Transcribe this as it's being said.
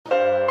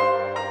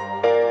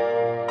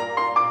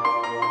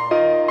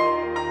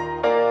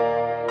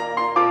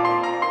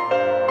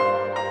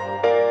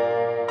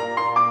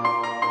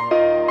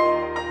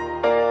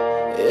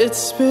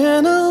It's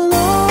been a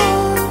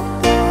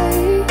long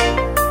day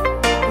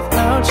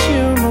without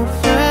you, my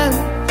friend,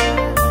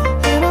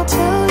 and I'll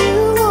tell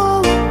you all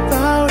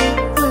about it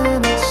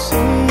when I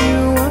see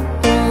you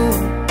again.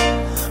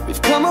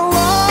 We've come a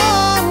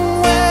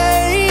long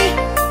way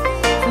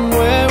from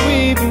where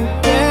we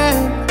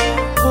began.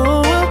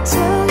 Oh, I'll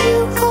tell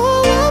you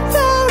all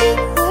about it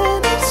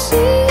when I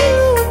see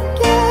you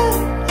again.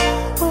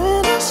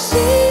 When I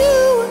see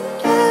you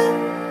again.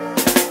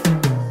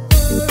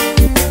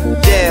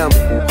 Damn,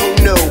 who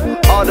knew?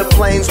 All the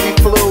planes we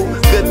flew,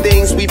 good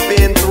things we've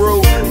been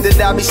through. That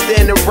I'll be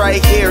standing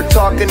right here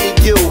talking to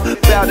you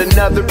about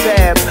another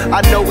path.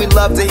 I know we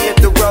love to hit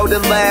the road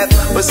and laugh,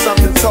 but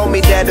something told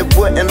me that it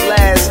wouldn't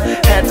last.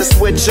 Had to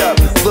switch up,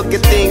 look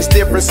at things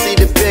different, see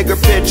the bigger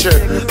picture.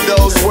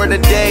 Those were the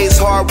days,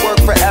 hard work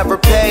forever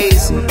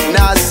pays.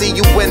 Now I see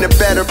you in a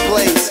better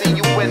place. See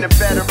you in a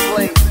better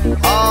place.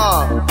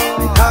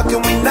 How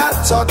can we not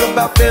talk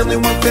about family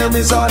when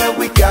family's all that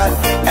we got?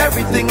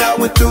 Everything I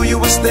went through, you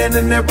were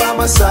standing there by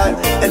my side,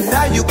 and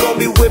now you gon'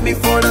 be with me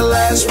for the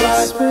last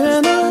ride. It's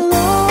been a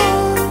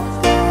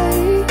long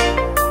day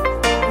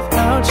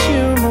without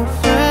you, my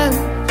friend,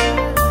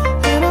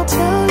 and I'll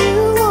tell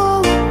you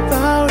all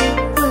about it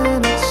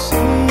when I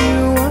see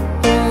you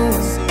again.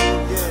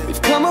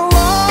 We've come a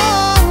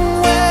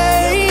long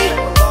way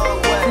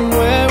from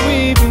where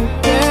we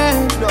began.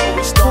 Oh,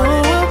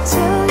 I'll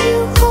tell you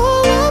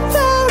all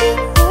about it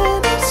when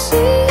I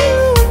see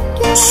you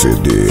again.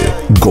 CD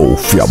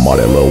Golf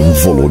Amarelão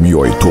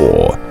Volume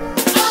 8.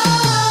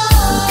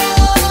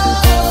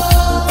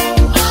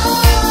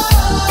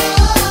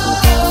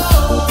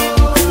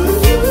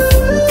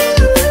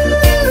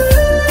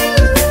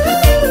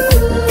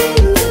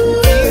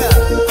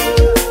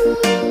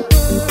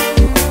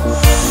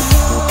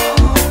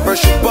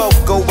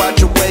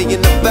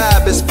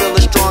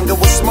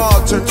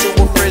 Turn to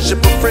a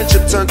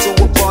friendship turn to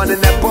a bond,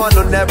 and that bond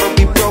will never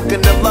be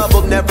broken, and love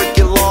will never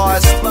get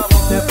lost.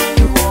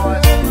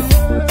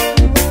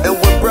 And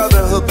when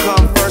brotherhood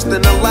come first,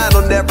 then the line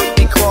will never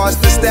be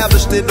crossed.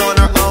 Established it on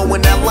our own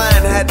when that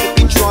line had to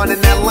be drawn,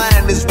 and that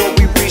line is what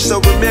we reach,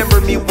 so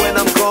remember me when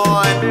I'm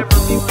gone.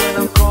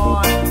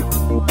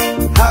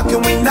 How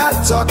can we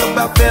not talk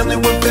about family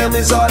when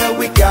family's all that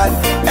we got?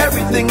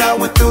 Everything I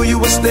went through, you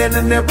were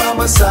standing there by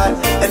my side,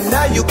 and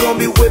now you gon'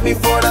 be with me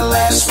for the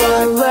last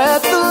ride.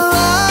 Let the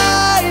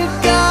light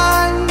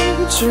guide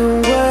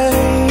your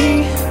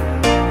way.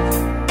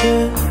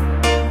 Yeah.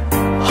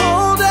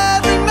 Hold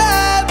every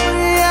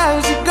memory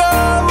as you go,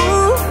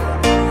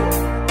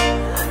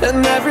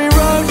 and every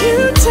road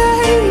you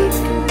take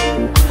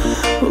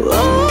will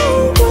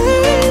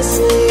always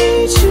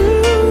lead you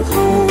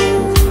home.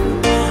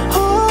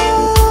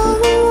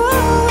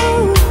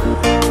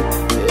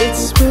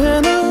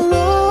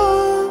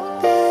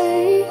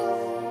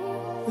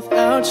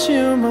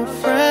 You, my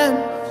friend,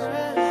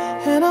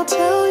 and I'll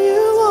tell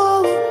you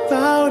all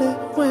about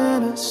it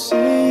when I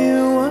see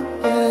you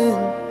again.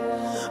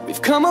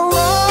 We've come a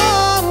long